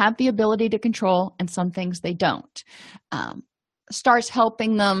things they have the ability to control and some things they don't. Starts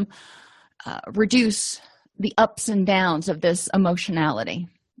helping them reduce the ups and downs of this emotionality,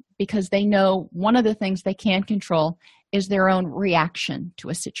 because they know one of the things they can control is their own reaction to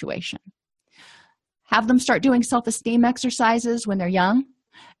a situation. Have them start doing self-esteem exercises when they're young,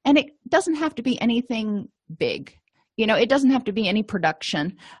 and it doesn't have to be anything big. It doesn't have to be any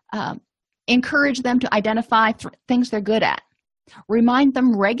production. Encourage them to identify things they're good at. Remind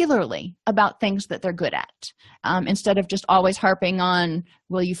them regularly about things that they're good at, instead of just always harping on,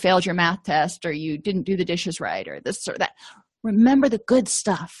 well, you failed your math test, or you didn't do the dishes right, or this or that. Remember the good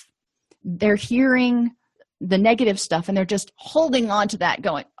stuff. They're hearing the negative stuff, and they're just holding on to that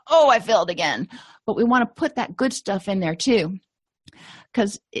going, oh, I failed again. But we want to put that good stuff in there too,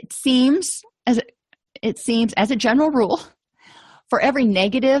 because it seems as a general rule, for every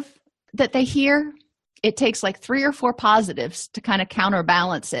negative that they hear, it takes like 3 or 4 positives to kind of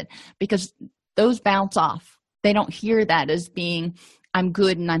counterbalance it, because those bounce off. They don't hear that as being, I'm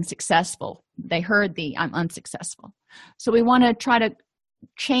good and I'm successful. They heard the I'm unsuccessful. So we want to try to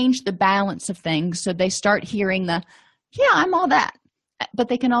change the balance of things so they start hearing the, yeah, I'm all that, but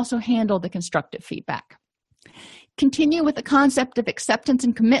they can also handle the constructive feedback. Continue with the concept of acceptance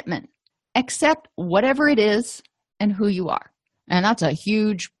and commitment. Accept whatever it is and who you are. And that's a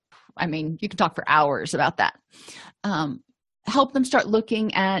huge, you can talk for hours about that. Help them start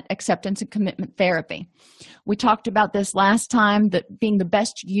looking at acceptance and commitment therapy. We talked about this last time, that being the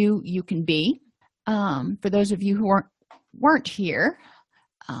best you can be. For those of you who weren't here,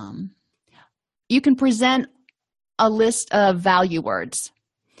 you can present a list of value words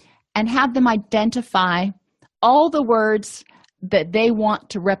and have them identify all the words that they want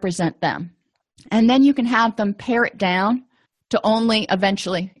to represent them. And then you can have them pare it down to only,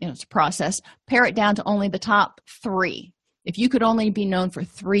 eventually, it's a process, pare it down to only the top 3. If you could only be known for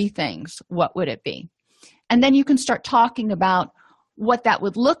 3 things, what would it be? And then you can start talking about what that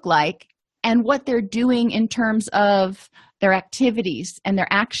would look like and what they're doing in terms of their activities and their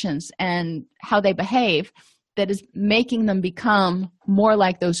actions and how they behave that is making them become more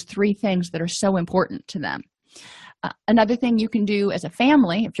like those 3 things that are so important to them. Another thing you can do as a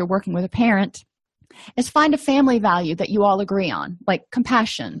family, if you're working with a parent, is find a family value that you all agree on, like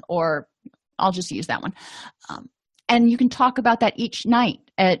compassion, or I'll just use that one. And you can talk about that each night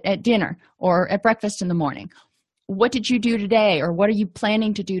at dinner or at breakfast in the morning. What did you do today, or what are you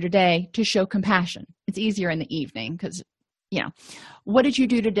planning to do today to show compassion? It's easier in the evening because, what did you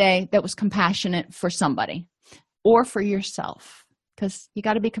do today that was compassionate for somebody or for yourself? Because you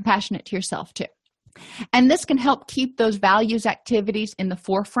got to be compassionate to yourself too. And this can help keep those values activities in the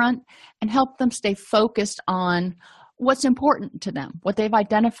forefront and help them stay focused on what's important to them, what they've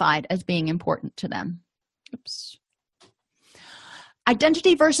identified as being important to them.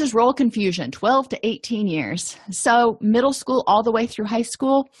 Identity versus role confusion, 12 to 18 years. So middle school all the way through high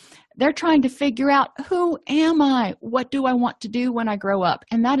school, they're trying to figure out, who am I? What do I want to do when I grow up?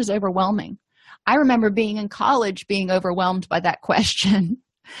 And that is overwhelming. I remember being in college being overwhelmed by that question.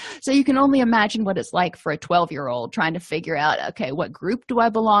 So you can only imagine what it's like for a 12-year-old trying to figure out, okay, what group do I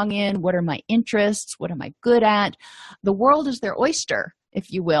belong in? What are my interests? What am I good at? The world is their oyster,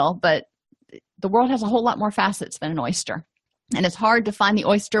 if you will, but the world has a whole lot more facets than an oyster. And it's hard to find the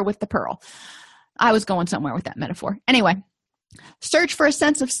oyster with the pearl. I was going somewhere with that metaphor. Anyway, search for a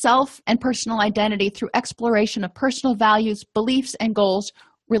sense of self and personal identity through exploration of personal values, beliefs, and goals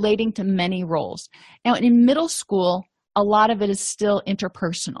relating to many roles. Now, in middle school, a lot of it is still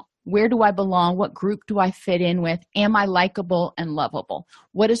interpersonal. Where do I belong? What group do I fit in with? Am I likable and lovable?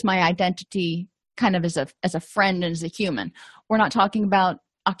 What is my identity kind of as a friend and as a human? We're not talking about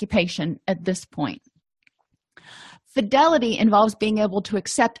occupation at this point. Fidelity involves being able to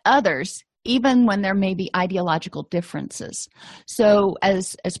accept others even when there may be ideological differences. So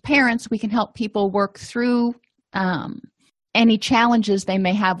as parents, we can help people work through any challenges they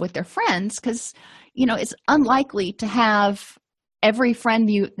may have with their friends, because it's unlikely to have every friend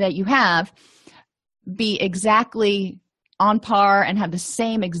that you have be exactly on par and have the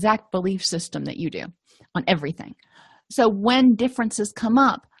same exact belief system that you do on everything. So when differences come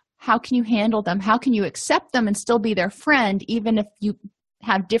up, how can you handle them? How can you accept them and still be their friend, even if you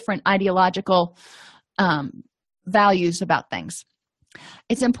have different ideological values about things?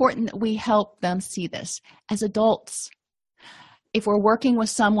 It's important that we help them see this. As adults, if we're working with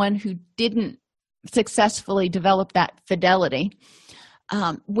someone who didn't successfully develop that fidelity,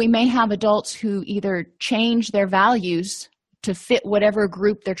 we may have adults who either change their values to fit whatever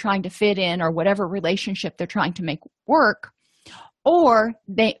group they're trying to fit in or whatever relationship they're trying to make work, or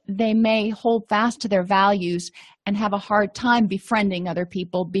they may hold fast to their values and have a hard time befriending other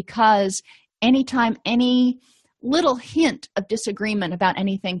people, because anytime any little hint of disagreement about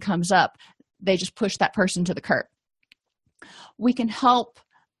anything comes up, they just push that person to the curb. We can help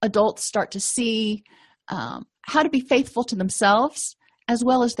adults start to see how to be faithful to themselves as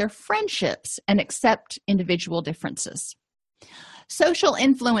well as their friendships and accept individual differences. Social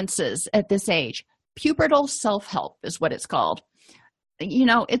influences at this age. Pubertal self-help is what it's called.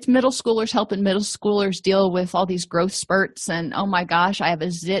 It's middle schoolers helping middle schoolers deal with all these growth spurts and, oh my gosh, I have a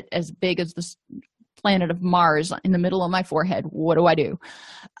zit as big as the planet of Mars in the middle of my forehead. What do I do?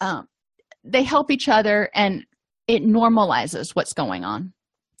 They help each other and it normalizes what's going on.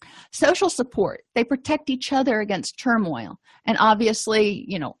 Social support. They protect each other against turmoil. And obviously,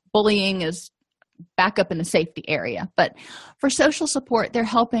 bullying is back up in the safety area. But for social support, they're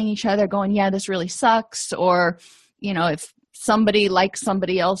helping each other going, yeah, this really sucks. Or, if somebody likes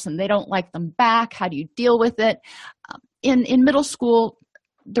somebody else and they don't like them back, how do you deal with it? In middle school,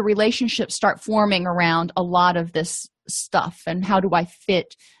 the relationships start forming around a lot of this stuff. And how do I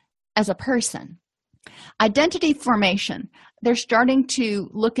fit as a person? Identity formation. They're starting to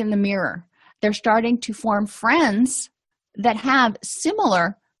look in the mirror. They're starting to form friends that have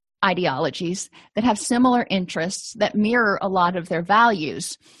similar ideologies, that have similar interests, that mirror a lot of their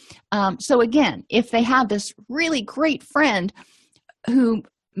values. So again, if they have this really great friend who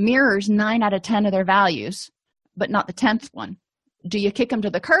mirrors 9 out of 10 of their values, but not the 10th one, do you kick them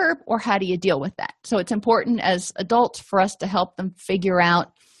to the curb, or how do you deal with that? So it's important as adults for us to help them figure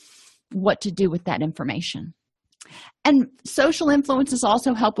out what to do with that information. And social influences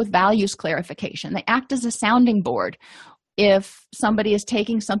also help with values clarification. They act as a sounding board. If somebody is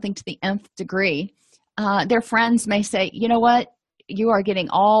taking something to the nth degree, their friends may say, you know what, you are getting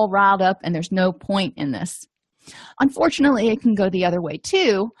all riled up and there's no point in this. Unfortunately, it can go the other way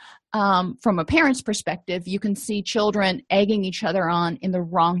too. From a parent's perspective, you can see children egging each other on in the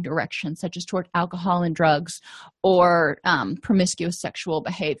wrong direction, such as toward alcohol and drugs, or promiscuous sexual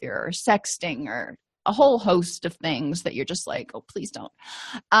behavior, or sexting, or a whole host of things that you're just like, oh, please don't.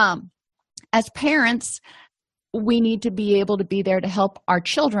 As parents, we need to be able to be there to help our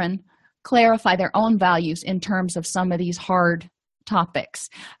children clarify their own values in terms of some of these hard topics,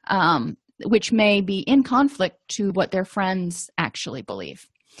 which may be in conflict to what their friends actually believe.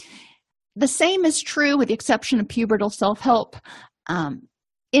 The same is true, with the exception of pubertal self-help,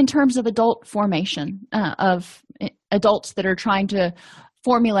 in terms of adult formation, of adults that are trying to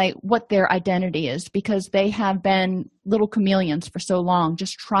formulate what their identity is, because they have been little chameleons for so long,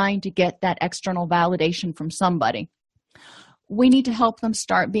 just trying to get that external validation from somebody. We need to help them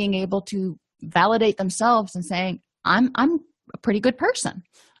start being able to validate themselves and saying, I'm a pretty good person.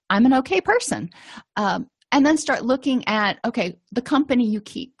 I'm an okay person. And then start looking at, okay, the company you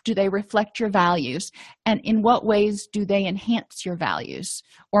keep, do they reflect your values? And in what ways do they enhance your values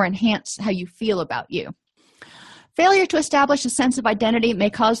or enhance how you feel about you? Failure to establish a sense of identity may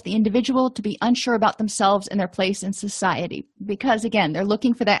cause the individual to be unsure about themselves and their place in society because, again, they're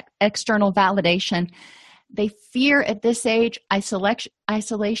looking for that external validation. They fear at this age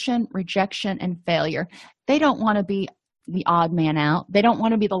isolation, rejection, and failure. They don't want to be the odd man out. They don't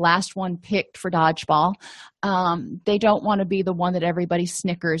want to be the last one picked for dodgeball. They don't want to be the one that everybody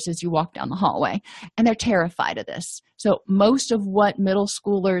snickers as you walk down the hallway. And they're terrified of this. So most of what middle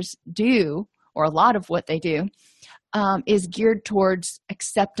schoolers do, or a lot of what they do, is geared towards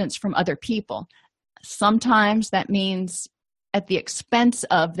acceptance from other people. Sometimes that means at the expense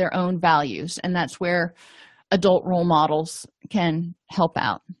of their own values, and that's where adult role models can help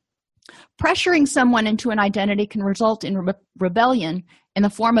out. Pressuring someone into an identity can result in rebellion in the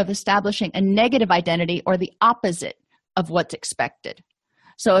form of establishing a negative identity or the opposite of what's expected.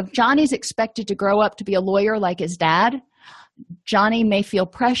 So if Johnny's expected to grow up to be a lawyer like his dad, Johnny may feel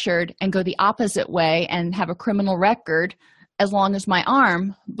pressured and go the opposite way and have a criminal record as long as my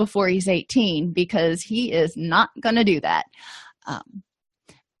arm before he's 18, because he is not going to do that.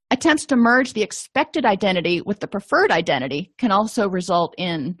 Attempts to merge the expected identity with the preferred identity can also result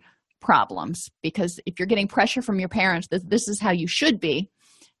in problems, because if you're getting pressure from your parents that this is how you should be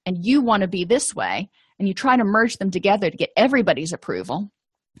and you want to be this way, and you try to merge them together to get everybody's approval.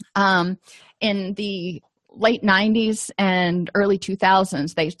 In the late 90s and early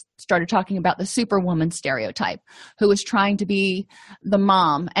 2000s, they started talking about the superwoman stereotype, who was trying to be the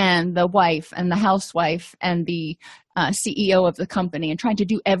mom and the wife and the housewife and the CEO of the company and trying to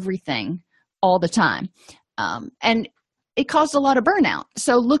do everything all the time. And it caused a lot of burnout.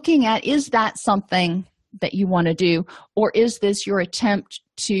 So looking at, is that something that you want to do, or is this your attempt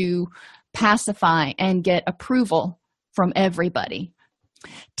to pacify and get approval from everybody?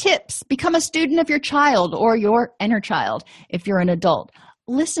 Tips: become a student of your child or your inner child if you're an adult.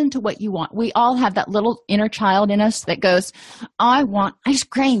 Listen to what you want. We all have that little inner child in us that goes, I want ice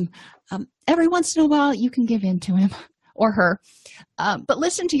cream. Every once in a while, you can give in to him or her. But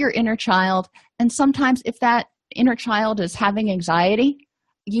listen to your inner child. And sometimes if that inner child is having anxiety,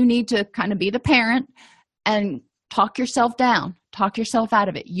 you need to kind of be the parent and talk yourself down, talk yourself out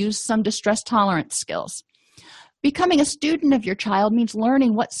of it. Use some distress tolerance skills. Becoming a student of your child means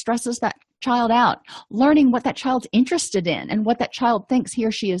learning what stresses that child out, learning what that child's interested in and what that child thinks he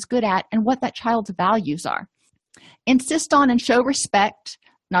or she is good at and what that child's values are. Insist on and show respect,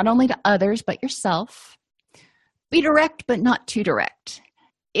 not only to others, but yourself. Be direct, but not too direct.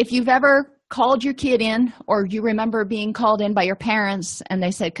 If you've ever called your kid in, or you remember being called in by your parents and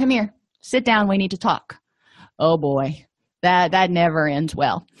they said, come here, sit down, we need to talk. Oh boy, that never ends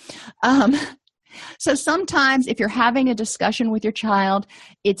well. So sometimes if you're having a discussion with your child,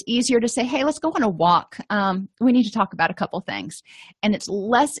 it's easier to say, hey, let's go on a walk. We need to talk about a couple things. And it's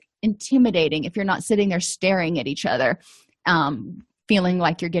less intimidating if you're not sitting there staring at each other, feeling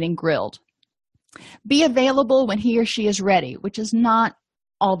like you're getting grilled. Be available when he or she is ready, which is not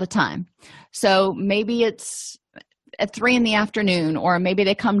all the time. So maybe it's at 3 p.m, or maybe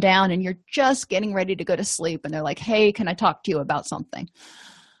they come down and you're just getting ready to go to sleep and they're like, hey, can I talk to you about something?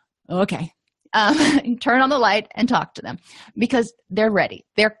 Okay. Turn on the light and talk to them because they're ready.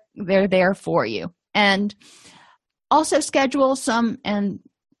 They're there for you. And also schedule some and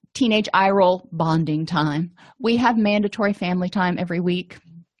teenage eye roll bonding time. We have mandatory family time every week,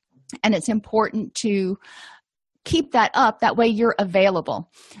 and it's important to keep that up. That way you're available.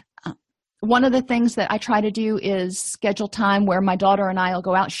 One of the things that I try to do is schedule time where my daughter and I will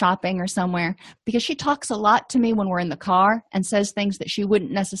go out shopping or somewhere, because she talks a lot to me when we're in the car and says things that she wouldn't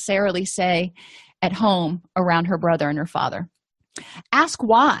necessarily say at home around her brother and her father. Ask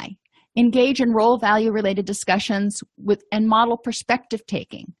why. Engage in role value related discussions and model perspective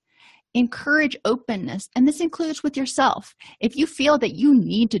taking. Encourage openness, and this includes with yourself. If you feel that you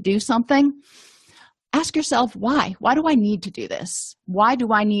need to do something, ask yourself, why? Why do I need to do this? Why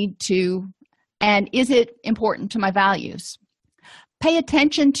do I need to? And is it important to my values? Pay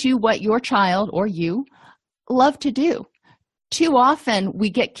attention to what your child or you love to do. Too often, we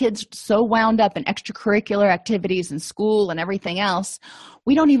get kids so wound up in extracurricular activities in school and everything else,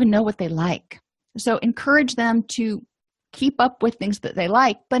 we don't even know what they like. So encourage them to keep up with things that they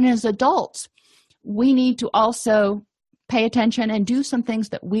like. But as adults, we need to also pay attention and do some things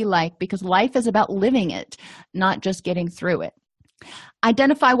that we like, because life is about living it, not just getting through it.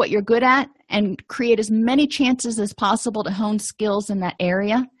 Identify what you're good at and create as many chances as possible to hone skills in that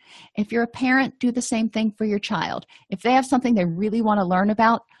area. If you're a parent, do the same thing for your child. If they have something they really want to learn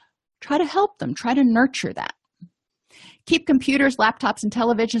about, try to help them, try to nurture that. Keep computers, laptops, and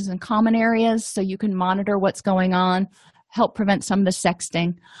televisions in common areas so you can monitor what's going on, help prevent some of the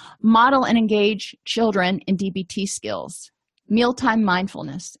sexting. Model and engage children in DBT skills. Mealtime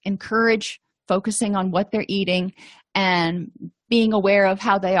mindfulness. Encourage focusing on what they're eating and being aware of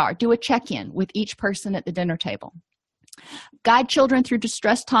how they are. Do a check-in with each person at the dinner table. Guide children through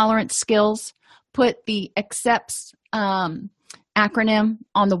distress tolerance skills. Put the ACCEPTS acronym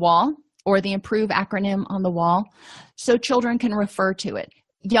on the wall, or the IMPROVE acronym on the wall, so children can refer to it.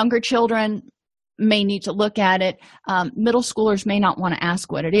 Younger children may need to look at it. Middle schoolers may not want to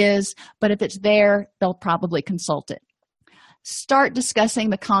ask what it is, but if it's there, they'll probably consult it. Start discussing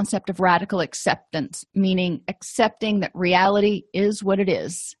the concept of radical acceptance, meaning accepting that reality is what it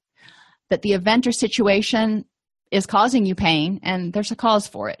is, that the event or situation is causing you pain, and there's a cause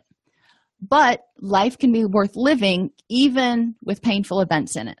for it. But life can be worth living even with painful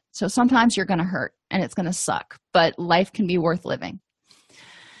events in it. So sometimes you're going to hurt and it's going to suck, but life can be worth living.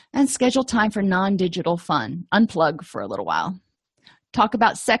 And schedule time for non-digital fun. Unplug for a little while. Talk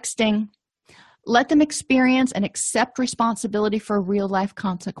about sexting. Let them experience and accept responsibility for real-life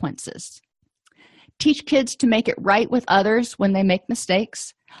consequences. Teach kids to make it right with others when they make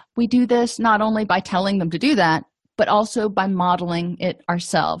mistakes. We do this not only by telling them to do that, but also by modeling it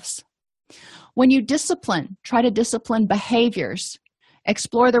ourselves. When you discipline, try to discipline behaviors.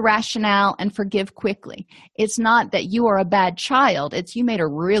 Explore the rationale and forgive quickly. It's not that you are a bad child, it's you made a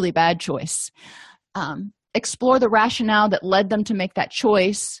really bad choice. Explore the rationale that led them to make that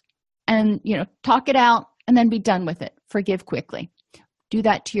choice and, talk it out and then be done with it. Forgive quickly. Do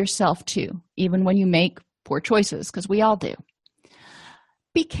that to yourself too, even when you make poor choices, because we all do.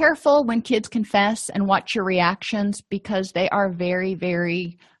 Be careful when kids confess and watch your reactions because they are very,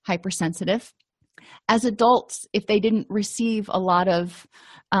 very hypersensitive. As adults, if they didn't receive a lot of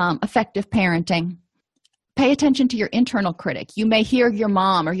effective parenting, pay attention to your internal critic. You may hear your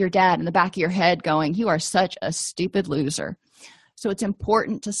mom or your dad in the back of your head going, "You are such a stupid loser." So it's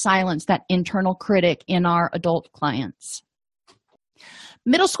important to silence that internal critic in our adult clients.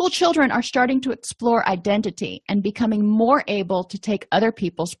 Middle school children are starting to explore identity and becoming more able to take other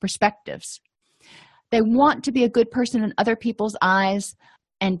people's perspectives. They want to be a good person in other people's eyes,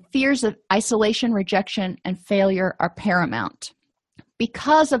 and fears of isolation, rejection, and failure are paramount.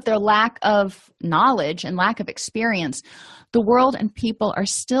 Because of their lack of knowledge and lack of experience, the world and people are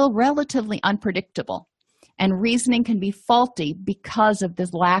still relatively unpredictable, and reasoning can be faulty because of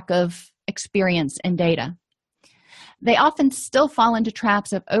this lack of experience and data. They often still fall into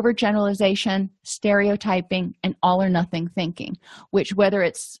traps of overgeneralization, stereotyping, and all-or-nothing thinking, which, whether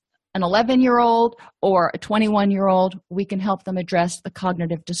it's an 11-year-old or a 21-year-old, we can help them address the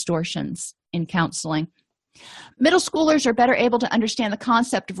cognitive distortions in counseling. Middle schoolers are better able to understand the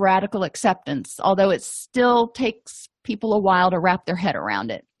concept of radical acceptance, although it still takes people a while to wrap their head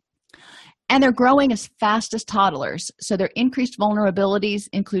around it. And they're growing as fast as toddlers, so their increased vulnerabilities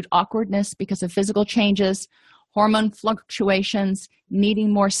include awkwardness because of physical changes, hormone fluctuations,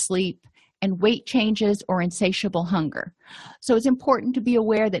 needing more sleep, and weight changes or insatiable hunger. So it's important to be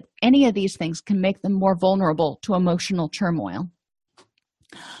aware that any of these things can make them more vulnerable to emotional turmoil.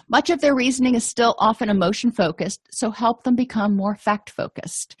 Much of their reasoning is still often emotion-focused, so help them become more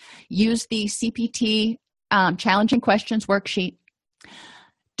fact-focused. Use the CPT Challenging Questions worksheet.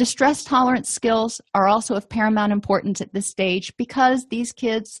 Distress tolerance skills are also of paramount importance at this stage because these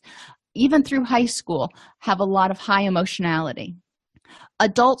kids, even through high school, have a lot of high emotionality.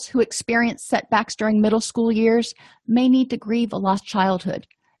 Adults who experience setbacks during middle school years may need to grieve a lost childhood.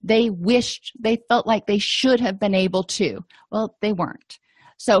 They felt like they should have been able to. Well, they weren't.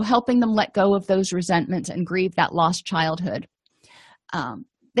 So helping them let go of those resentments and grieve that lost childhood.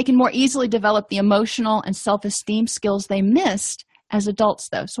 They can more easily develop the emotional and self-esteem skills they missed as adults,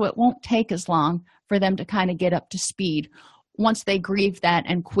 though, so it won't take as long for them to kind of get up to speed once they grieve that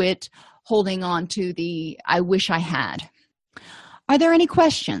and quit holding on to the "I wish I had." Are there any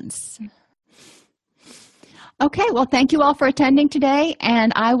questions? Okay, well, thank you all for attending today,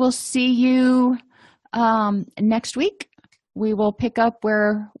 and I will see you next week. We will pick up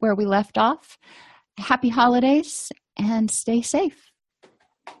where we left off. Happy holidays and stay safe.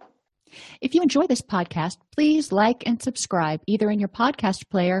 If you enjoy this podcast, please like and subscribe either in your podcast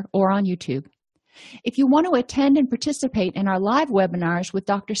player or on YouTube. If you want to attend and participate in our live webinars with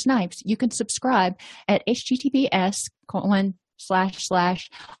Dr. Snipes, you can subscribe at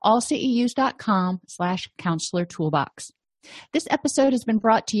https://allceus.com/counselor toolbox. This episode has been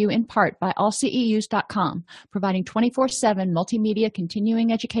brought to you in part by allceus.com, providing 24/7 multimedia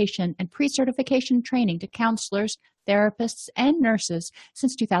continuing education and pre-certification training to counselors, therapists, and nurses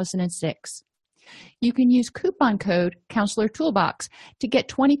since 2006. You can use coupon code Counselor Toolbox to get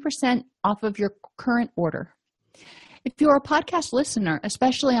 20% off of your current order. If you're a podcast listener,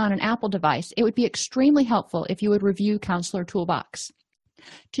 especially on an Apple device, it would be extremely helpful if you would review Counselor Toolbox.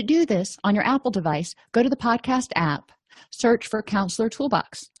 To do this on your Apple device, go to the podcast app, search for Counselor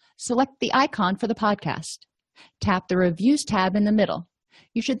Toolbox, select the icon for the podcast, tap the Reviews tab in the middle.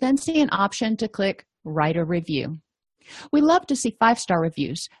 You should then see an option to click Write a Review. We love to see 5-star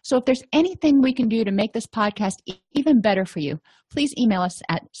reviews, so if there's anything we can do to make this podcast even better for you, please email us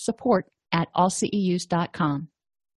at support@allceus.com.